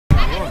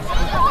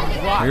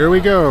Here we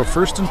go,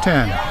 1st and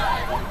 10.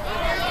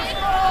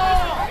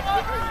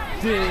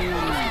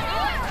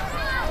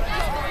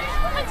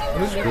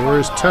 Score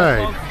is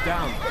tied.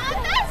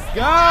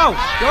 Go!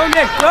 Go,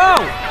 Nick, go!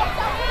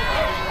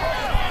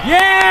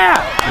 Yeah!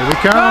 Here we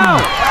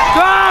come.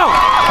 Go!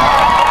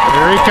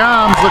 Here he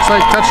comes. Looks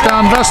like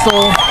touchdown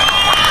Vestal.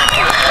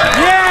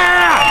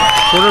 Yeah!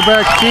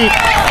 Quarterback keep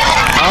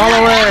all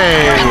the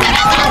way.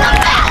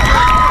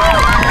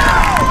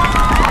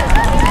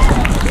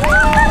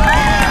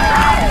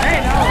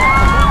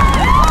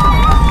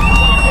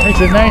 It's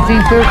a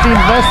 1913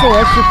 Vestal.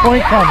 Extra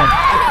point coming.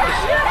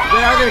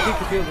 They are going to kick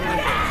the field goal.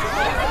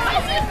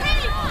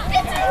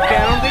 Okay,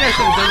 I don't think I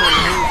should have done that.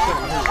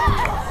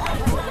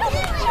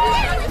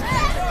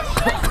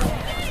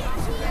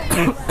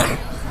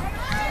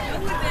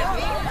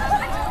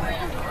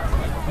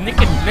 Nick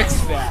and mix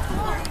that.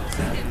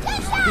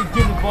 They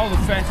give the ball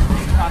as fast as they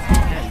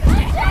possibly can.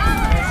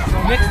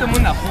 Mix them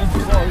when that whole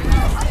ball.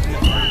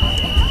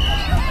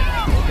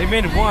 They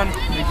made it one.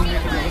 They can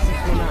make it. Let's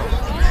just go now.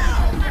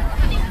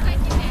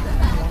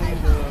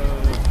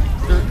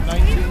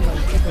 19,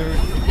 30.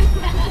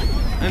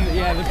 And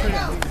yeah, they're pretty.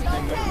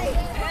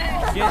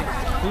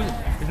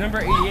 Yeah, is number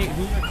 88?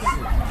 Who's the kicker?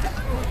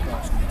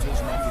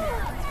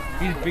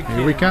 He's a big kid.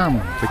 Here we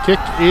come. The kick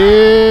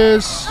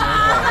is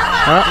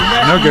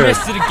no good. He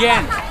missed it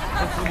again.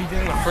 That's what he did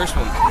in the first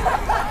one.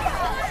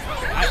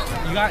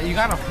 You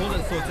gotta hold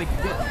it so it's like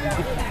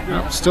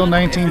this. Still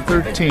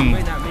 1913.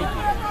 Might not make it.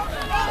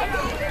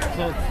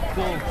 So it's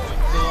still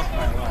up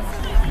by a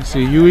lot. You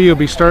see, UE will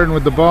be starting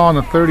with the ball on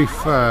the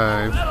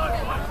 35.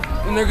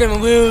 And they're gonna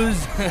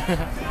lose.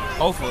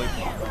 Hopefully.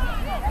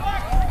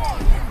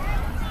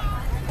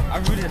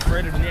 I'm really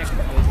afraid of Nick.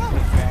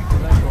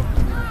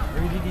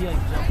 Maybe did he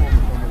like jump over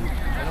somebody?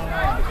 I don't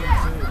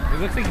know. It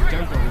looks like he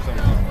jumped over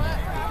somebody.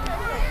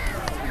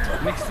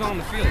 Nick's still on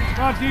the field.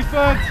 Come on,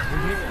 defense!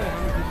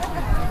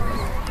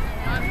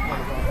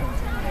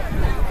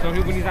 So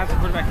when he's not the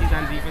quarterback, he's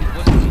on defense.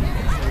 What's he?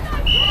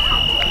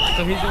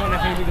 So he's the one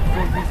that's going to be the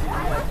 4 pieces.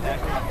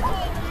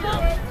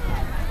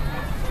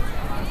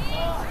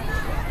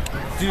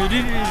 Here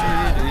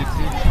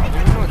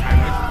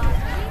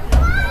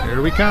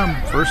we come.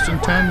 1st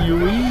and 10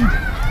 UE.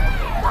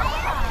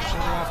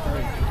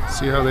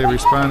 See how they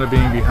respond to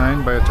being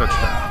behind by a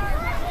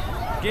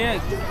touchdown. Good.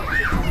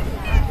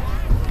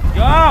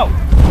 Go!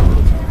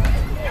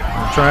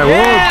 Try.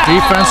 Whoa,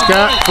 defense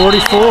got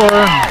 44.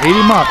 80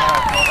 him up.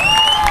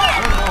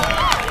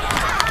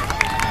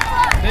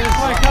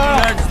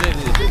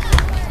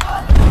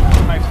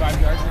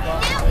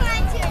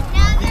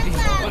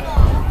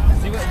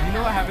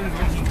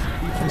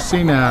 Let's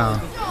see now.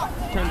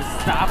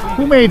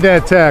 Who made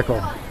that tackle?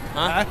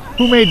 Huh?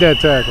 Who made that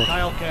tackle?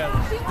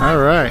 All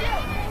right.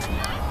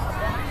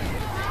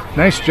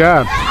 Nice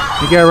job.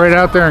 You got right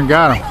out there and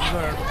got him.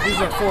 He's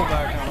our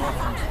fullback on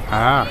offense.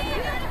 Ah.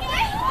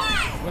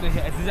 What is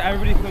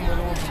everybody put more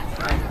than one?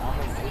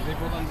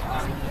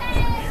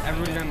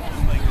 Everybody's on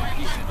like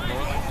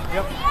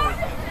yep.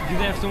 Do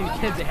they have so many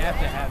kids? They have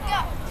to have.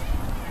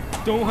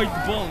 Don't hike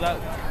the ball. That.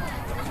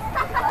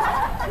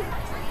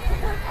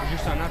 Is your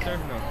son out there?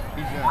 No,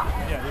 he's not.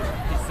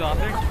 Yeah, he's still out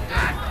there.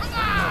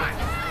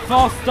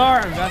 False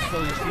start on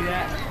Vestal. You see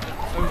that?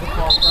 It was a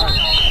false start. I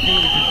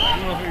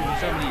don't know if it was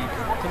somebody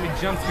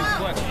jumped too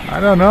quick.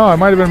 I don't know. It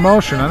might have been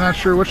motion. I'm not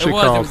sure what they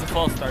called. It was a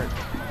false start.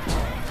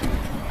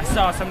 I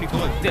saw somebody go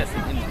like this.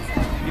 And,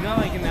 you know,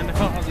 like in the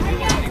NFL, how they do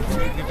that? They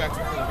get back to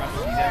the rest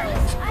of these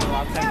areas. A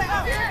lot of times.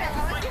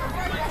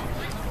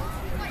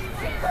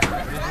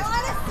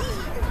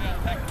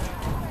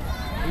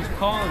 Who's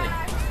calling it?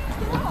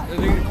 Are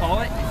they going to call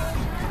it?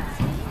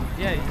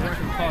 Yeah, he's not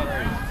going to call it,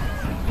 are you?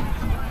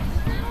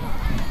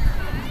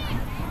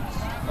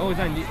 Oh, it's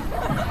on you.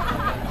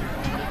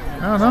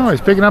 I don't know.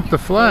 He's picking up the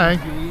flag.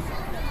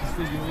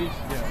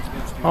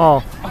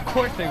 Oh. Of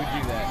course they would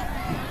do that.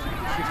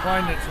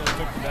 Declined it, so they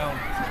took it down.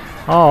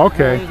 Oh,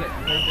 okay. What is it?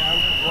 Third down?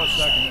 What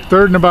second?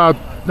 Third and about,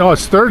 no,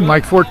 it's third and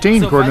like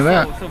 14 according to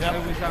that. So it was,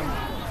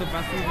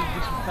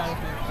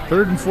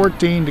 Third and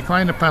 14,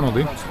 declined the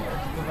penalty.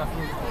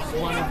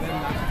 one of them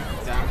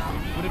down.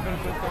 Would have been a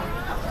good throw?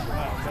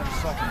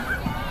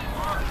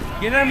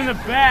 Get him in the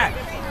back.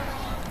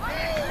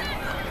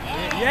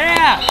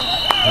 Yeah!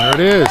 There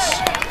it is.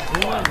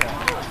 Who was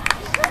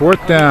that?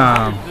 4th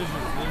down.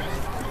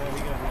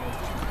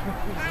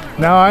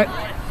 Now I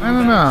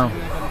don't know.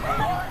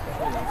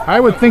 I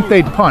would think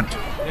they'd punt.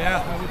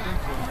 Yeah, I would think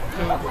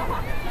so.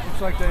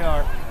 Looks like they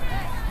are.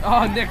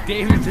 Oh, Nick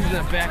Davis is in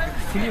the back.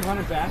 Can you run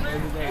it back? Or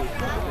is it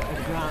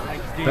not like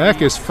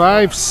Back is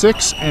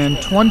 5'6" and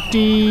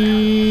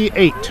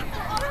 28.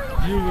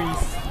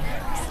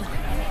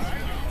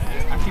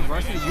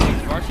 Actually,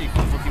 varsity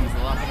football team is a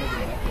lot better than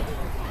that.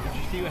 Did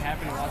you see what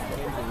happened in the last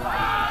game?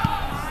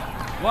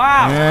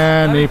 Wow!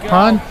 And the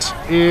punt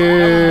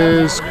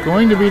is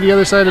going to be the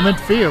other side of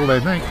midfield, I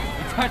think. You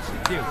touched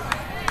it too.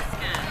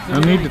 No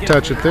need to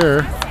touch it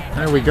there.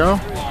 There we go.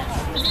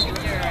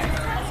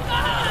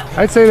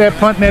 I'd say that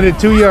punt netted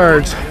 2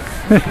 yards.